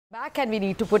Back, and we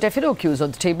need to put F&O cues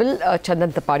on the table.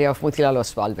 Chandan Tapia of Motilal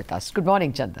Oswal with us. Good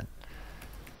morning, Chandan.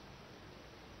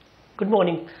 Good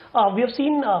morning. We have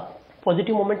seen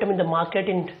positive momentum in the market,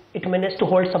 and it managed to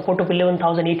hold support of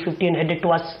 11,850 and headed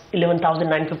towards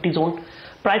 11,950 zone.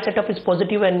 Price setup is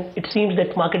positive, and it seems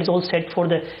that market is all set for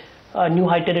the new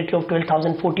high territory of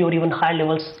 12,040 or even higher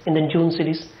levels in the June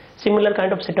series. Similar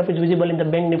kind of setup is visible in the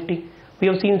Bank Nifty. We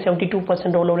have seen 72%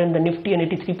 rollover in the Nifty and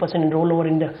 83% in rollover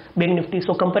in the Bank Nifty.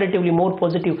 So comparatively more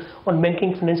positive on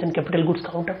banking, finance and capital goods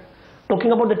counter.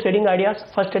 Talking about the trading ideas,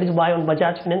 first it is buy on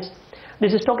Bajaj Finance.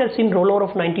 This stock has seen rollover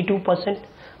of 92%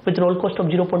 with roll cost of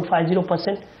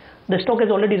 0.50%. The stock has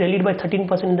already rallied by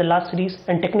 13% in the last series,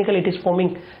 and technically it is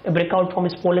forming a breakout from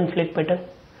its pole and flag pattern.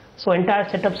 So entire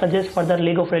setup suggests further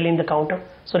leg of rally in the counter.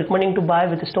 So recommending to buy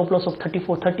with a stop loss of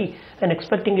 34.30 and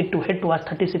expecting it to head towards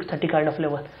 36.30 kind of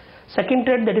level. Second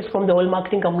trade, that is from the oil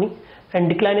marketing company, and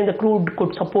decline in the crude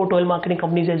could support oil marketing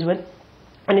companies as well.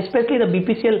 And especially the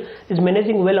BPCL is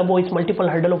managing well above its multiple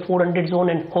hurdle of 400 zone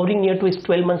and hovering near to its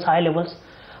 12 months high levels.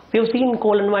 We have seen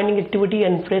coal unwinding activity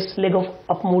and fresh leg of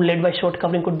up move led by short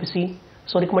covering could be seen.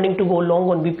 So recommending to go long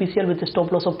on BPCL with a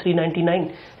stop loss of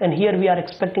 399, and here we are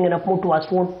expecting an up move towards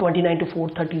 429 to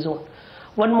 430 zone.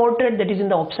 One more trade, that is in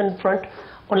the option front.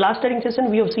 On last trading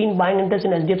session, we have seen buying interest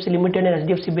in SDFC Limited and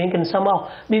SDFC Bank, and somehow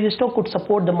these stocks could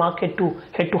support the market to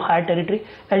head to higher territory.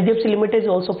 SDFC Limited is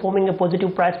also forming a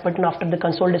positive price pattern after the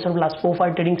consolidation of last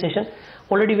 4-5 trading session.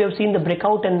 Already we have seen the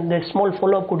breakout, and the small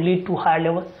follow-up could lead to higher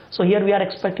level. So here we are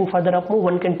expecting further up move.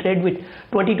 One can trade with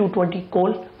 20 to 20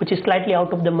 coal, which is slightly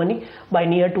out of the money by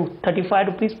near to 35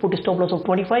 rupees, put a stop loss of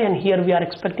 25, and here we are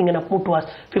expecting an up move towards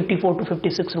 54 to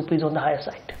 56 rupees on the higher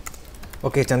side.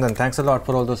 Okay, Chandan, thanks a lot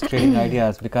for all those trading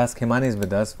ideas. Vikas Khemani is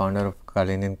with us, founder of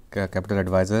Carlinian Capital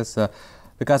Advisors.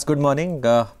 Vikas, good morning.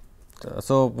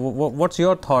 So what's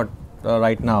your thought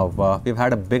right now? We've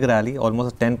had a big rally,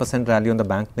 almost a 10% rally on the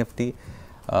Bank Nifty.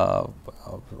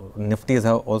 Nifty has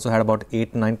also had about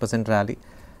 8-9% rally.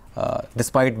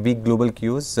 Despite weak global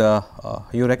cues,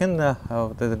 you reckon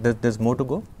there's more to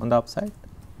go on the upside?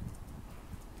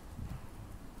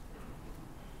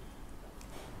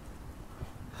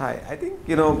 Hi, I think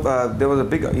there was a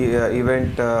big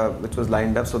event which was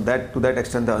lined up, so that to that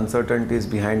extent the uncertainty is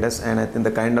behind us, and I think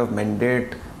the kind of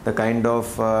mandate, the kind of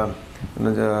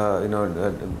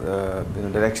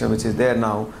direction which is there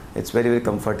now, it's very, very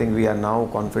comforting. We are now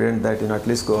confident that at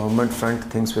least government front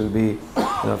things will be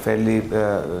fairly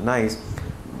nice,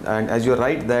 and as you're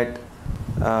right that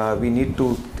we need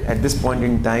to, at this point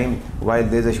in time, while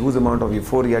there's a huge amount of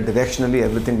euphoria, directionally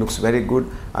everything looks very good.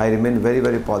 I remain very,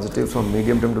 very positive from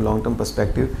medium term to long term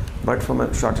perspective, but from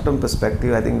a short term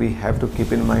perspective, I think we have to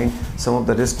keep in mind some of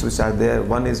the risks which are there.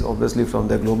 One is obviously from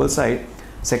the global side.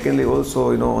 Secondly,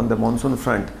 also on the monsoon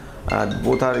front,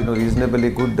 both are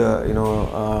reasonably good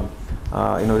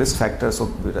risk factors.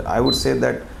 So I would say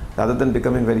that rather than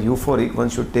becoming very euphoric, one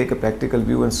should take a practical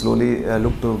view and slowly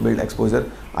look to build exposure.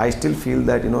 I still feel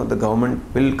that the government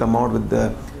will come out with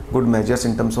the good measures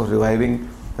in terms of reviving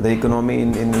the economy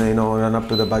in run up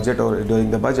to the budget or during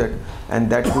the budget, and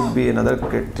that could be another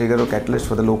trigger or catalyst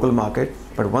for the local market.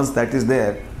 But once that is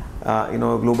there,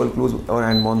 global clues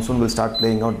and monsoon will start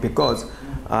playing out, because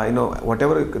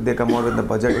whatever they come out with the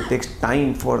budget, it takes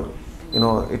time for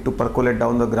it to percolate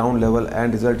down the ground level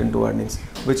and result into earnings,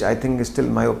 which I think is still,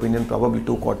 in my opinion, probably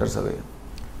 2 quarters away.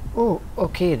 Oh,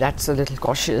 okay, that's a little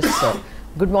cautious.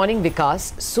 Good morning,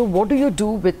 Vikas. So what do you do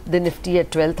with the Nifty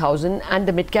at 12,000 and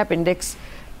the mid-cap index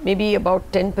maybe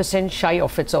about 10% shy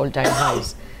of its all-time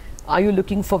highs? Are you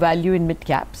looking for value in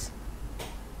mid-caps?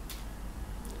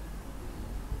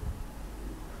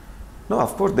 No,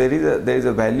 of course there is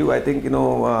a value. I think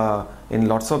in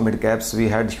lots of mid caps we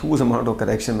had huge amount of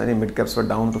correction. Many mid caps were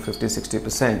down to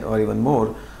 50-60% or even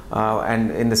more,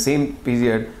 and in the same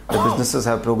period the businesses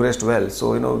have progressed well.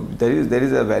 So there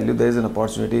is a value, there is an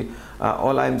opportunity.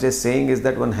 All I am just saying is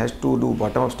that one has to do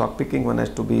bottom up stock picking. One has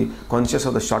to be conscious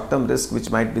of the short term risk which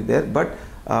might be there, but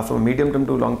from a medium term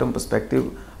to long term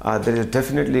perspective, there is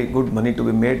definitely good money to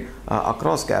be made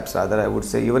across caps. Rather, I would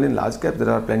say even in large cap there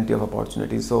are plenty of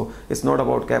opportunities. So it's not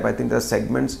about cap. I think there are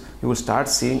segments you will start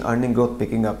seeing earning growth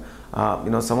picking up.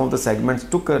 Some of the segments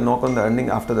took a knock on the earning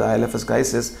after the ILFS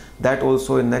crisis. That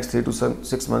also in next 3 to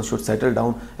 6 months should settle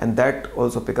down, and that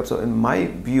also pick up. So in my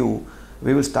view,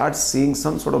 we will start seeing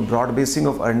some sort of broad basing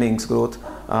of earnings growth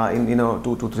in 2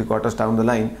 to 3 quarters down the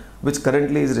line, which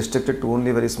currently is restricted to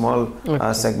only a very small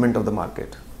segment of the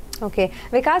market. Okay.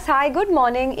 Vikas, hi, good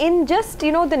morning. In just,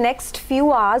 the next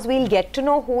few hours, we'll get to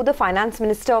know who the finance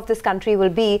minister of this country will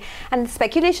be. And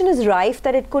speculation is rife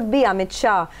that it could be Amit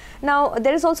Shah. Now,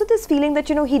 there is also this feeling that,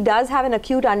 he does have an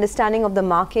acute understanding of the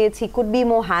markets. He could be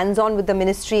more hands-on with the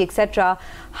ministry, etc.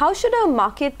 How should a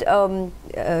market, an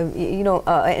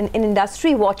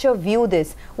industry watcher view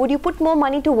this? Would you put more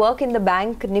money to work in the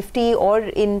bank, Nifty, or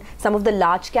in some of the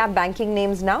large cap banking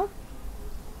names now?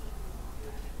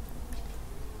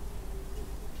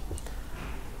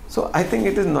 So I think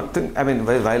it is nothing. I mean,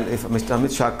 while if Mr.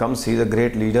 Amit Shah comes, he is a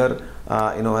great leader,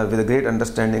 with a great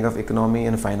understanding of economy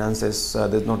and finances.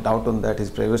 There's no doubt on that. His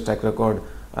previous track record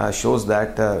shows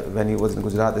that when he was in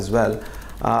Gujarat as well.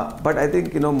 But I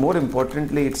think, more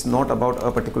importantly, it's not about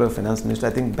a particular finance minister.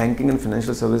 I think banking and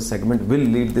financial service segment will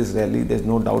lead this rally. There's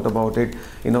no doubt about it.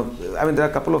 There are a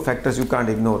couple of factors you can't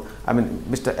ignore.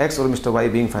 Mr. X or Mr. Y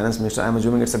being finance minister, I'm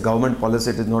assuming it's a government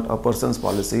policy. It is not a person's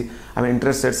policy.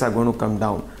 Interest rates are going to come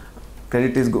down.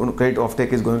 Credit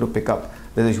offtake is going to pick up.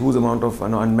 There's a huge amount of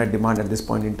unmet demand at this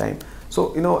point in time.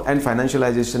 So, and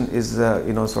financialization is,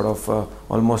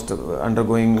 almost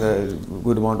undergoing a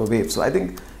good amount of waves. So I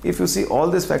think if you see all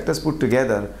these factors put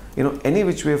together, any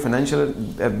which way financial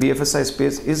BFSI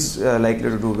space is likely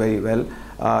to do very well.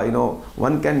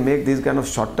 One can make these kind of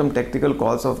short-term tactical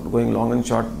calls of going long and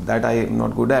short, that I am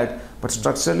not good at. But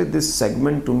structurally, this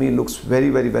segment to me looks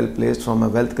very, very well placed from a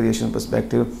wealth creation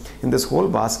perspective. In this whole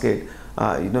basket,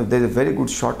 there's a very good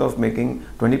shot of making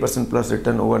 20% plus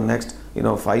return over next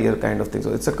 5-year kind of thing.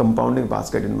 So it's a compounding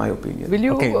basket in my opinion. Will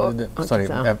you? Okay, sorry,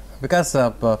 because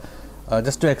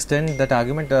just to extend that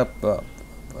argument,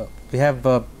 we have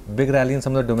a big rally in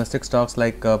some of the domestic stocks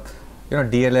like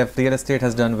DLF, real estate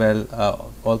has done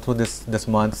well all through this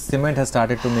month. Cement has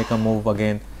started to make a move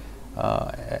again.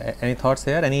 Any thoughts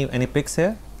here? Any picks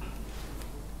here?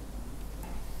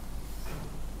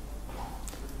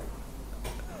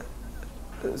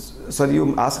 Sorry,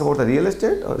 you ask about the real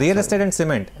estate? Or real estate and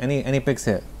cement. Any picks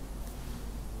here?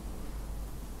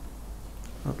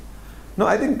 No,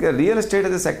 I think real estate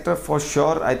as a sector for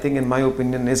sure, I think in my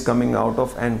opinion is coming out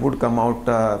of and would come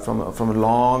out from a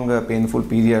long painful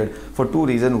period for two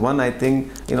reasons. One, I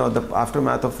think the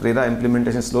aftermath of RERA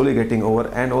implementation slowly getting over,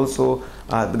 and also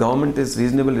the government is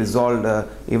reasonably resolved,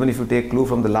 even if you take clue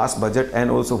from the last budget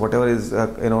and also whatever is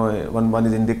one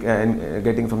is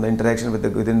getting from the interaction with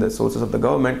within the sources of the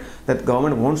government, that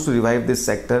government wants to revive this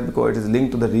sector because it is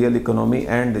linked to the real economy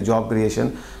and the job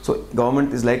creation. So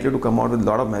government is likely to come out with a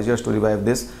lot of measures to revive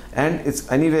this, and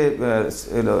it's anyway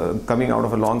coming out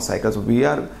of a long cycle. So we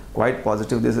are quite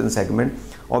positive this is a segment.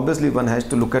 Obviously one has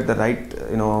to look at the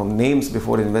right names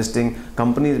before investing,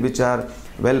 companies which are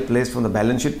well placed from the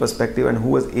balance sheet perspective and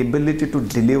who has ability to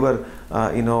deliver,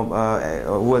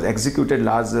 who has executed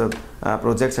large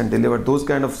projects and delivered. Those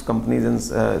kind of companies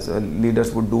and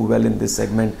leaders would do well in this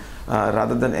segment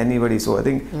rather than anybody. So I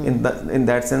think in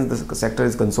that sense the sector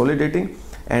is consolidating,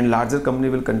 and larger company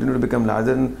will continue to become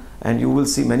larger, and you will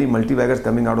see many multi-baggers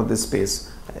coming out of this space.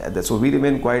 So we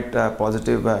remain quite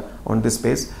positive on this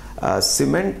space.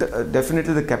 Cement,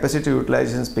 definitely the capacity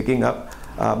utilization is picking up.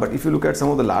 But if you look at some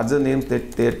of the larger names,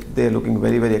 they're looking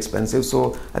very, very expensive.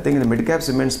 So I think in the mid-cap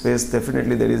cement space,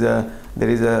 definitely there is a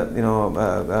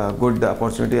good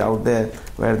opportunity out there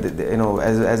where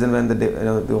as and when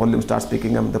the volume starts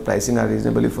picking up, the pricing are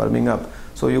reasonably firming up.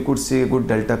 So you could see a good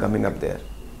delta coming up there.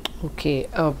 Okay.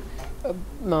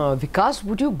 Vikas,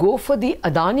 would you go for the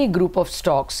Adani group of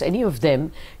stocks, any of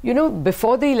them?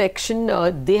 Before the election,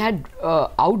 they had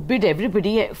outbid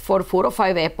everybody for 4 or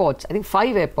 5 airports, I think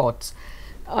 5 airports.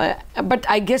 But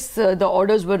I guess the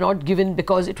orders were not given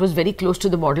because it was very close to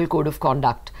the model code of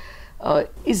conduct.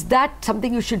 Is that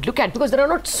something you should look at? Because there are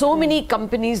not so many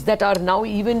companies that are now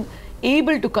even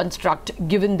able to construct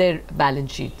given their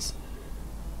balance sheets.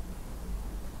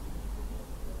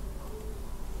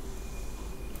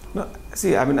 No,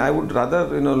 see, I would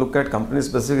rather look at company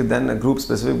specific than a group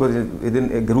specific, because within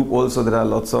a group also there are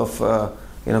lots of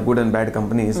good and bad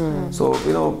companies. So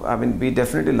we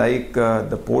definitely like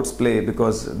the ports play,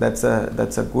 because that's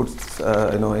a good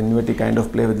annuity kind of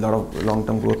play with a lot of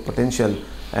long-term growth potential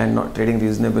and not trading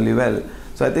reasonably well.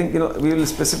 So I think we will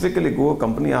specifically go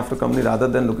company after company rather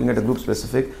than looking at a group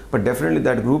specific, but definitely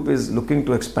that group is looking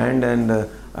to expand and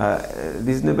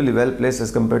reasonably well placed as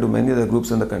compared to many other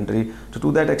groups in the country. So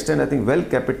to that extent, I think well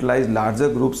capitalized larger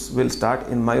groups will start,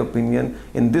 in my opinion,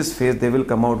 in this phase they will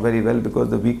come out very well, because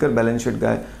the weaker balance sheet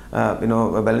guy,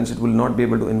 a balance sheet will not be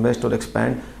able to invest or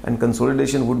expand, and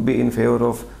consolidation would be in favor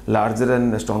of larger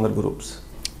and stronger groups.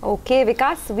 Okay,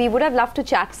 Vikas, we would have loved to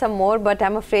chat some more, but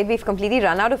I'm afraid we've completely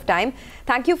run out of time.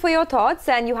 Thank you for your thoughts,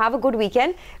 and you have a good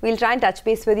weekend. We'll try and touch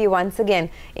base with you once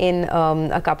again in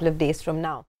a couple of days from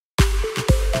now.